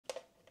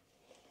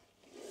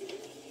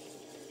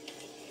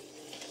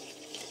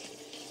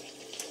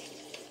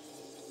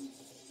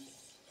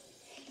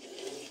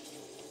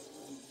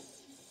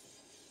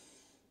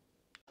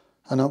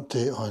An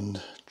update on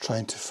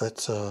trying to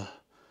fit a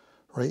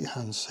right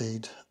hand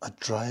side, a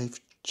drive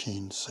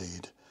chain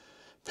side,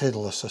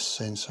 pedal assist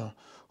sensor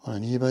on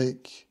an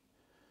e-bike.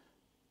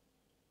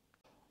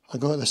 I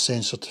got the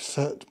sensor to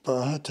fit,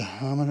 but I had to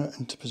hammer it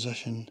into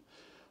position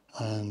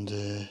and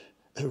it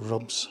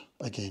rubs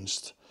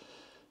against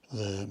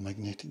the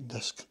magnetic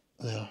disc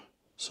there.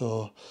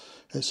 So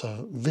it's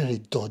a very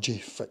dodgy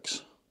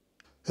fix.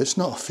 It's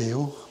not a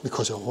fail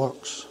because it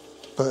works,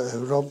 but it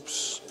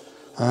rubs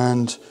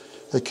and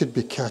it could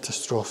be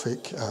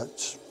catastrophic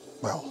at,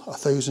 well,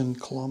 1,000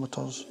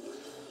 kilometres,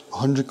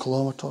 100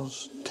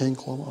 kilometres, 10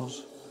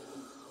 kilometres,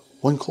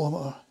 1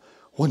 kilometre,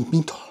 1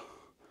 metre.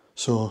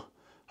 So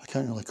I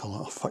can't really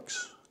call it a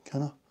fix,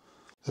 can I?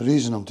 The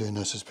reason I'm doing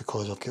this is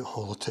because I've got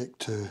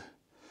Hollwtech2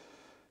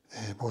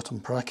 Bottom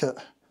Bracket,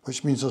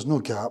 which means there's no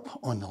gap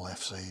on the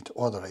left side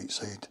or the right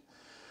side.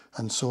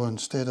 And so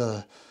instead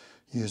of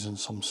using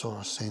some sort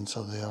of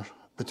sensor there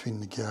between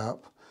the gap,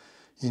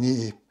 you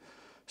need to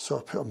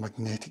sort of put a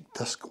magnetic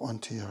disc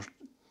onto your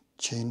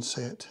chain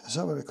set. Is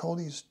that what we call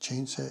these?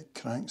 Chain set,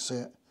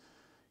 crankset?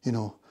 You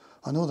know,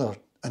 I know they're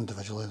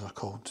individually they're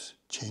called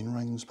chain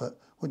rings, but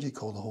what do you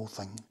call the whole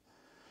thing?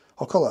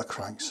 I'll call it a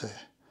crankset.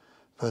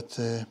 But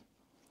yeah,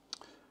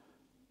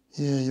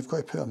 you've got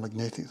to put a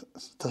magnetic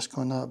disc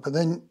on that. But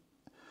then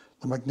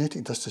the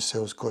magnetic disc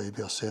itself's got to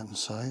be a certain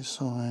size.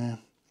 So,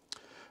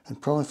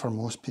 and probably for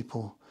most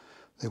people,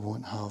 they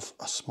won't have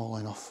a small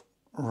enough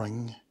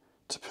ring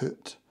to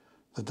put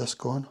the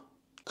disc on.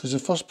 Because the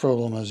first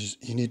problem is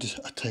you need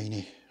a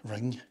tiny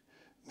ring,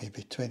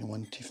 maybe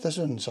 21 teeth. This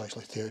one's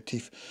actually 30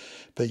 teeth,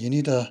 but you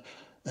need it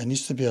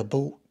needs to be a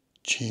bolt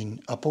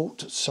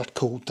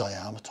circle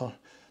diameter.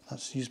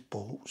 Let's use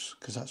bolts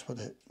because that's what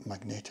it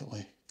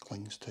magnetically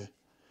clings to.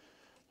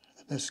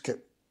 Let's get,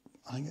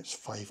 I think it's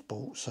 5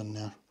 bolts in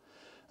there,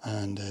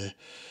 and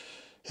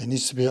it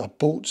needs to be a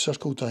bolt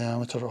circle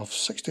diameter of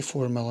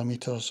 64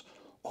 millimeters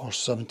or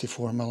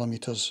 74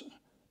 millimeters,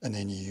 and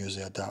then you use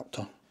the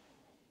adapter.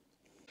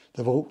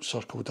 The bolt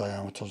circle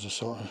diameters are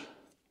sort of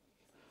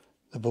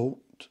the bolt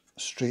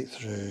straight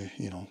through,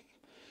 you know,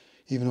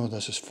 even though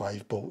this is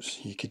 5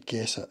 bolts, you could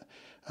guess it,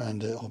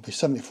 and it'll be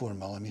 74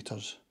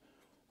 millimeters.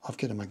 I've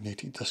got a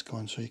magnetic disc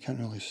on, so you can't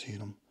really see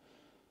them.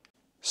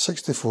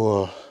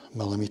 64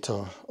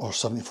 millimeter or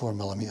 74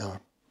 millimeter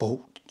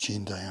bolt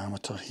chain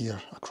diameter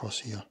here, across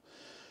here.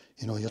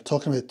 You know, you're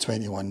talking about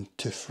 21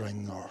 tooth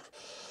ring or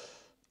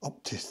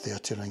up to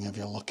 30 ring if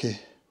you're lucky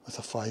with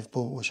a 5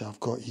 bolt, which I've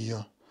got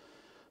here.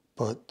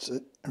 But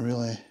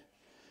really,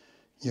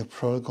 you're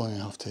probably going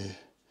to have to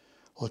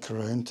look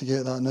around to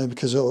get that now,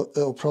 because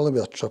it'll probably be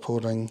a triple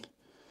ring.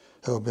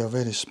 It'll be a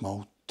very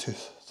small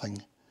tooth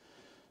thing.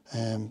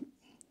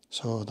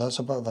 So that's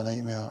a bit of a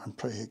nightmare and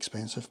pretty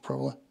expensive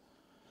probably.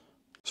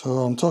 So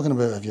I'm talking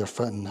about if you're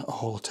fitting a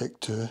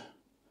Hollowtech2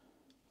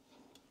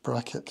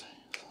 bracket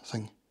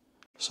thing.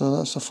 So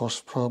that's the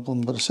first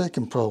problem, but the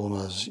second problem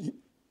is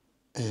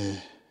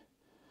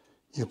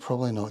you'll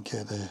probably not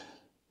get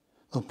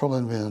there'll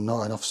probably be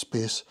not enough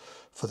space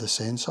for the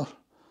sensor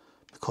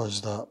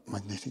because that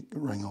magnetic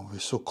ring will be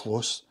so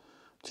close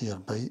to your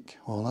bike.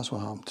 Well, that's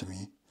what happened to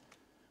me.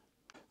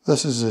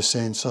 This is the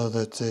sensor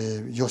that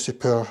Yose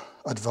Power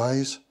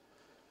advise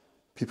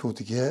people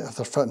to get if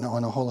they're fitting it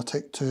on a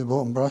Hollowtech2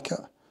 bottom bracket,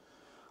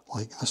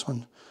 like this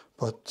one.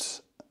 But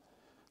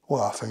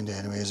what I found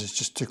anyway is it's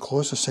just too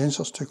close, the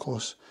sensor's too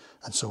close,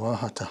 and so I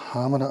had to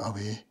hammer it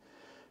away,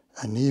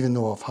 and even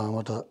though I've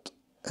hammered it,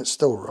 it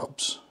still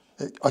rubs.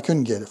 I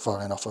couldn't get it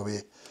far enough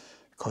away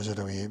because of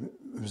the way it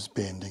was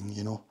bending,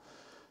 you know.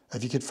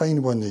 If you could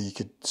find one that you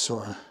could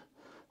sort of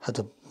had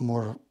a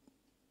more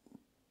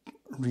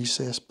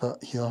recessed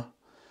bit here,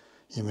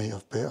 you might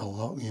have better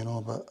luck, you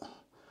know, but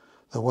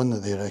the one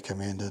that they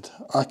recommended,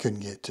 I couldn't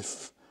get to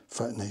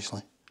fit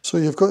nicely. So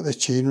you've got the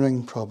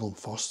chainring problem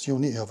first. You'll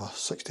need to have a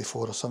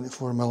 64 or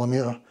 74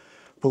 millimeter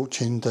bolt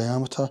chain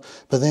diameter,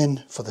 but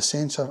then for the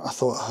sensor, I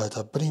thought I had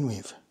a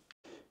brainwave.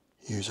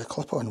 Use a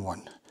clip-on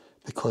one,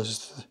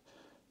 because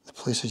the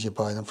places you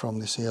buy them from,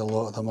 they say a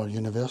lot of them are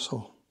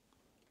universal.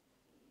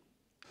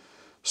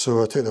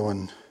 So I took the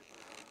one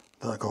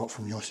that I got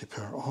from Yose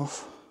Power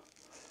off.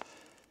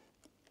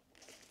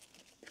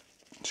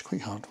 It's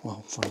quite hard,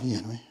 well, for me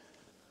anyway.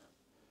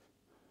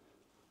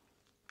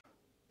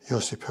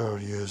 Yose Power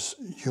use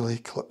Yule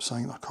clips, I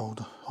think they're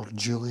called, or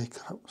Julie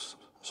clips,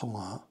 something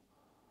like that.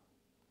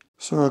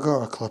 So I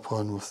got a clip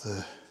on with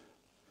the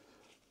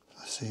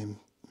same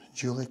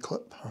Julie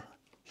clip, or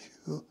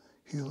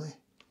Hule.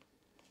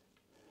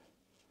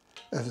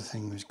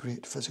 Everything was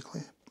great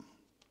physically.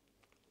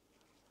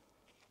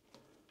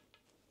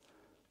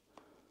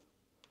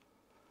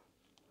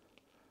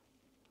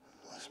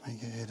 This might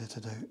get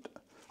edited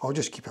out. I'll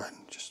just keep it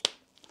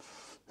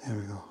in, there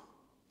we go.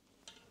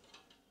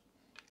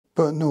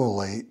 But no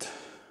light.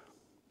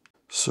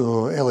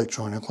 So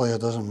electronically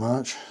it doesn't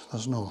match.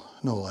 There's no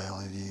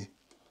LED.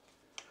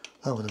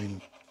 That would have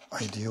been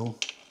ideal.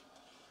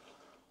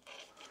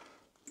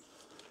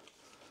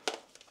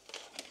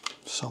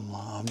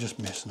 I'm just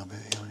messing about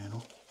here, you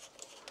know.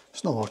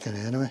 It's not working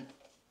anyway.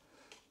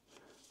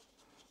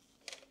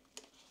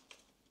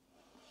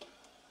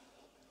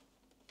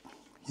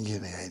 you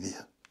get the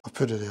idea. I've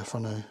put it there for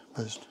now,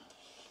 but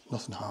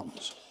nothing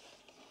happens.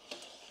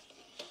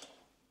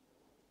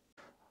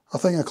 I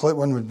think a clip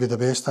one would be the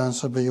best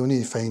answer, but you'll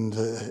need to find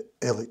that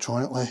it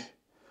electronically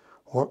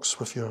works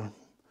with your,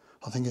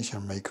 I think it's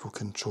your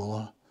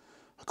microcontroller,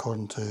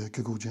 according to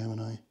Google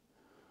Gemini.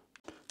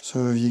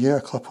 So if you get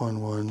a clip-on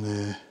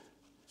one,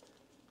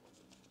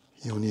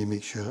 you'll need to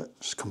make sure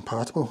it's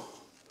compatible,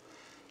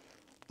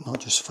 not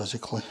just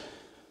physically,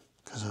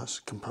 because that's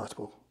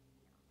compatible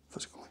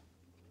physically.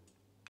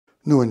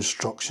 No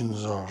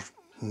instructions or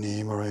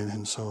name or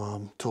anything, so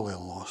I'm totally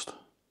lost.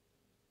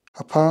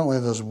 Apparently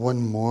there's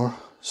one more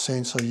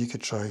sensor you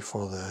could try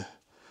for the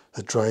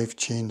drive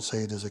chain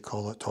side, as they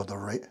call it, or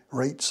the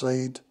right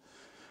side,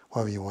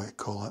 whatever you want to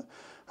call it.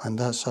 And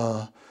that's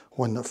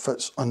one that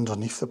fits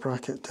underneath the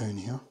bracket down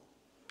here.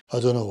 I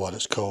don't know what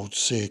it's called,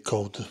 say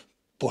called the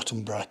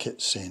bottom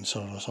bracket sensor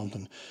or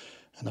something.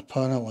 And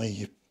apparently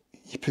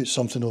you put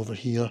something over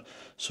here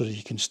so that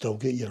you can still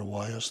get your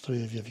wires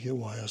through if you've got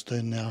wires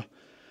down there.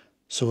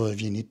 So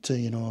if you need to,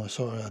 you know, a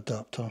sort of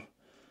adapter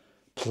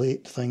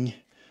plate thing.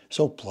 It's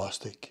all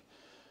plastic.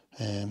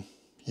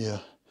 Yeah,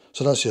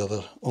 so that's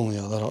the only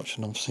other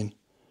option I've seen.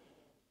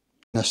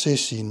 And I say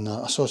seen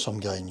that, I saw some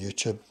guy on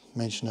YouTube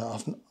mention it.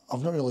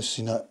 I've not really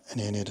seen it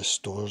in any of the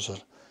stores or,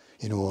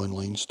 you know,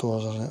 online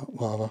stores or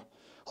whatever.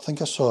 I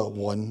think I saw it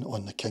one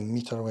on the King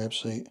Meter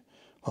website,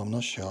 but I'm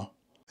not sure.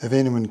 If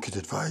anyone could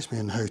advise me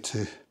on how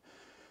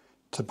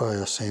to buy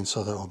a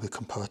sensor that will be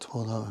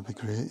compatible, that would be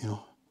great, you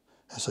know.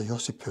 It's a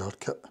Yose Power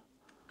kit.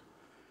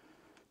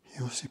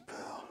 Yose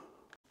Power.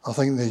 I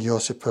think the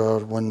Yose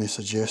Power one they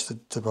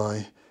suggested to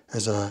buy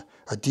is a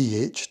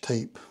DH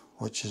type,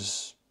 which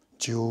is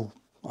dual,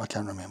 I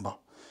can't remember,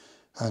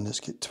 and it's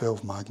got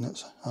 12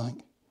 magnets, I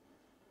think.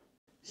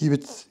 You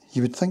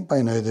would think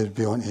by now they'd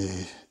be onto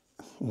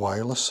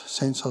wireless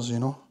sensors, you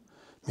know,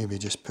 maybe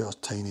just put a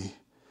tiny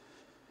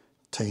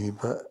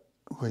bit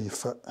where you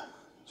fit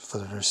for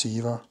the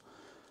receiver.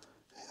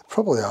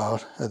 Probably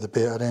are at the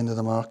better end of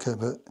the market,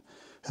 but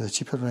at the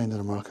cheaper end of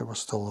the market we're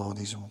still all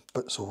these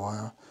bits of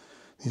wire.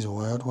 These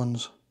wired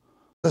ones.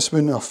 This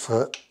wouldn't have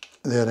fit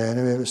there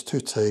anyway, it was too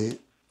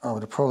tight. I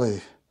would have probably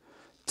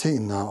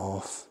taken that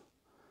off,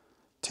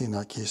 taken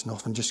that casing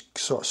off and just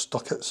sort of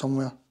stuck it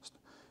somewhere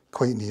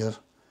quite near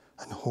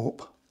and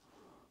hope.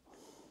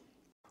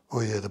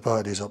 Oh yeah, the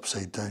battery's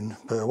upside down,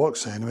 but it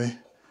works anyway.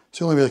 It's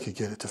the only way I could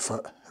get it to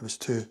fit. It was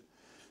too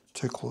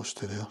close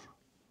to there.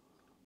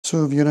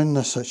 So if you're in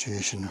this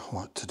situation,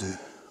 what to do?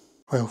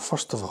 Well,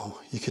 first of all,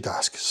 you could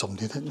ask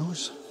somebody that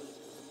knows.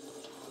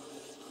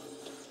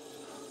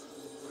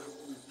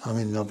 I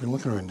mean, I've been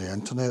looking around the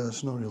internet,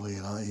 it's not really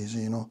that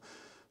easy, you know.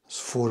 There's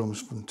forums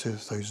from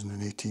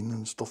 2018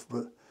 and stuff,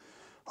 but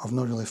I've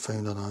not really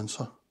found an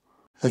answer.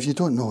 If you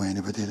don't know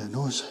anybody that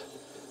knows,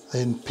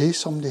 then pay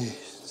somebody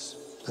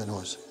that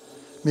knows.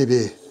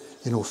 Maybe,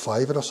 you know,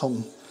 Fiverr or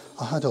something.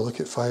 I had a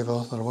look at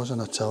Fiverr, there was an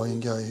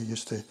Italian guy who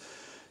used to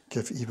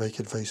give e-bike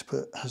advice,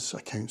 but his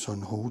account's on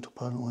hold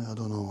apparently, I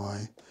don't know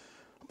why.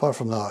 Apart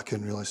from that, I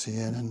couldn't really see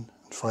anything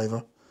on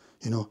Fiverr,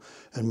 you know,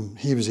 and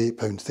he was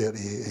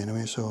 £8.38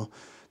 anyway, so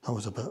that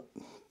was a bit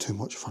too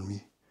much for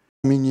me.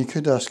 I mean, you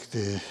could ask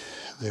the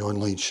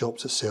online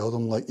shops that sell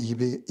them, like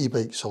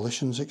e-bike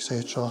solutions,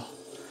 etc.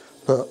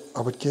 But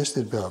I would guess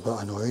they'd be a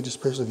bit annoyed,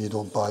 especially if you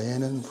don't buy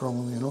anything from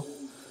them, you know.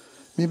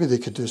 Maybe they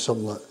could do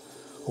something like,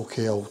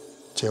 okay, I'll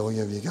tell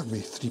you if you give me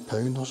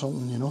 £3 or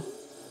something, you know.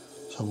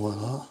 Something like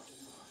that.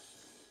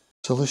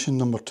 Solution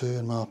number 2,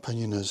 in my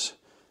opinion, is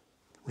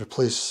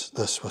replace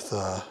this with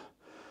a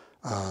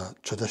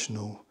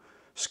traditional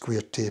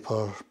square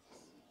taper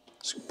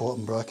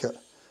bottom bracket,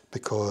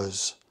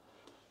 because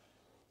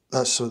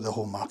that's what the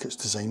whole market's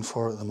designed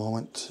for at the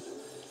moment.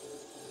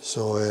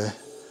 So,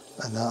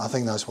 and I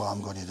think that's what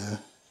I'm going to do.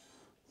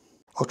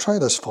 I'll try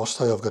this first,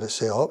 how I've got it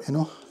set up, you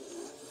know.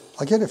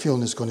 I get a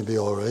feeling it's going to be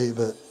alright,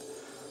 but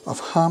I've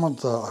hammered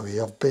that away,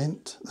 I've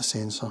bent the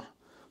sensor,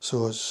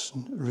 so it's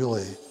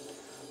really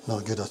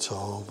not good at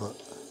all, but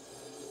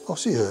I'll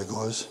see how it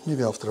goes.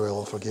 Maybe after a while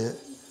I'll forget.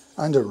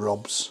 And it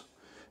rubs.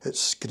 It's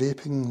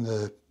scraping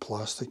the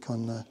plastic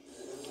on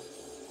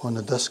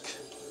the disc,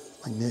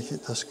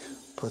 magnetic disc,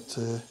 but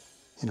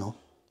you know.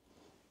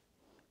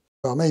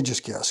 I might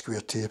just get a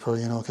square taper,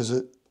 you know, because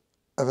if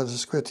it's a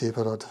square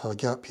taper I'd have a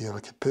gap here. I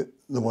could put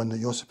the one that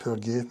Yose Power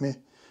gave me,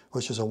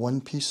 which is a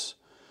one piece,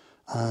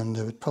 and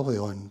it would probably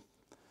on,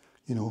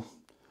 you know,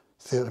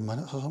 30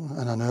 minutes or something,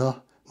 in an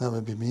hour, that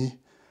would be me.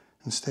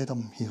 Instead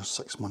I'm here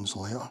 6 months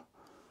later.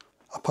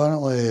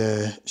 Apparently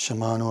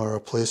Shimano are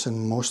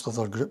replacing most of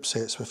their grip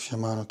sets with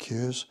Shimano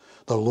Qs.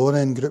 Their lower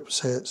end grip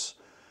sets,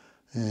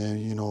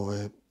 you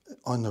know,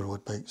 on the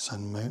road bikes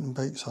and mountain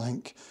bikes, I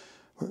think,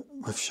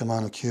 with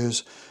Shimano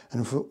Qs.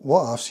 And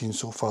what I've seen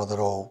so far, they're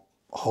all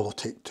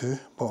Hollowtech2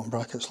 bottom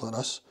brackets like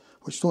this,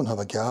 which don't have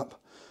a gap.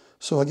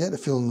 So I get the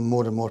feeling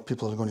more and more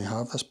people are going to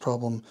have this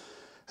problem,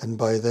 and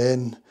by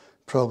then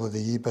probably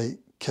the e-bike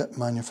kit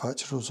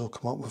manufacturers will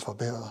come up with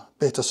a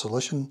better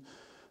solution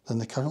than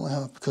they currently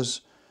have,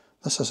 because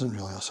this isn't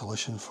really a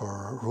solution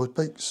for road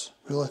bikes,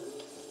 really.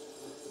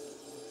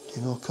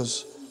 you know,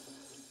 because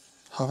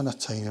having a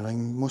tiny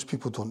ring, most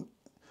people don't,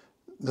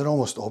 they're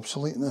almost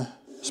obsolete now,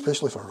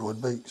 especially for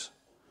road bikes.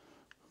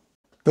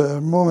 But at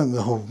the moment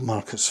the whole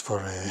market's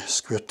for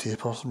square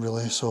taper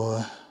really,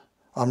 so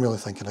I'm really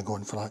thinking of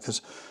going for that,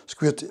 because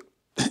square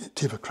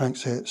taper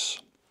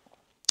cranksets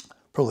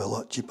probably a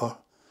lot cheaper.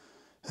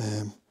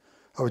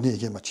 I would need to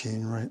get my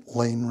chain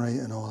line right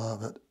and all that,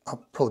 but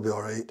I'll probably be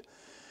alright.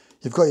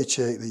 You've got to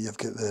check that you've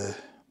got the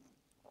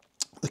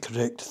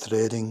correct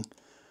threading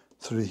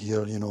through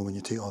here, you know, when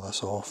you take all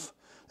this off,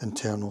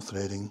 internal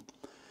threading.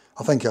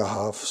 I think I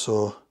have,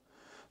 so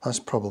that's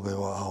probably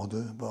what I'll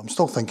do, but I'm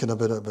still thinking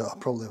about it, but I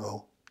probably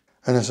will.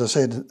 And as I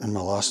said in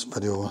my last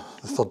video,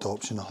 the third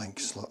option I think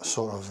is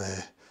sort of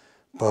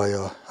buy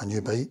a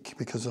new bike,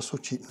 because they're so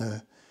cheap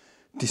now.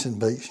 Decent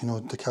bikes, you know,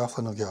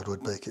 Decathlon will get a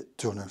road bike at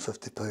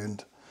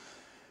 £250,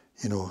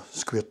 you know,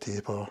 square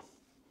taper.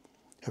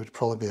 It would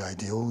probably be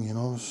ideal, you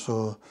know,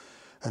 so,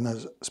 and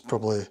it's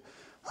probably,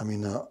 I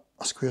mean, a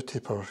square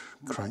taper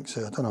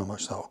crankset, I don't know how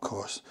much that'll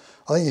cost.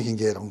 I think you can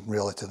get them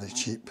relatively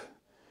cheap,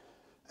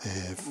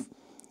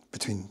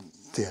 between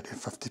 £30 and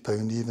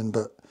 £50 even,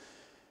 but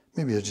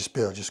maybe you're just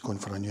better just going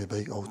for a new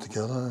bike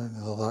altogether.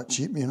 They're that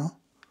cheap, you know.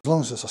 As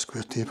long as it's a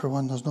square taper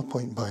one, there's no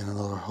point buying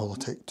another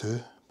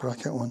Hollowtech2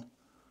 bracket one.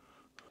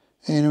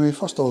 Anyway,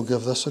 first I'll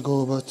give this a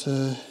go, but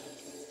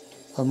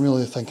I'm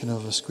really thinking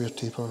of a square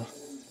taper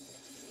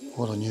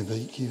or a new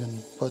bike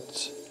even,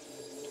 but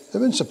it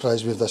wouldn't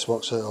surprise me if this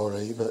works out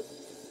alright, but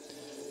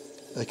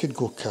it could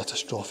go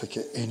catastrophic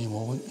at any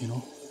moment, you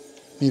know.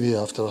 Maybe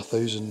after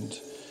 1,000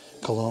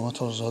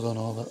 kilometres, I don't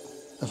know,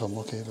 but if I'm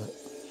lucky, but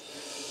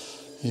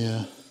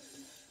yeah,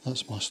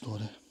 that's my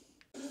story.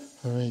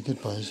 Alright,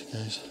 goodbye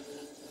guys.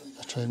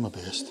 I tried my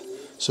best.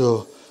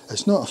 So,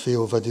 it's not a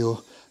fail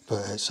video,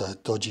 but it's a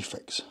dodgy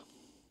fix.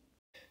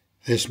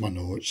 Here's my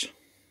notes.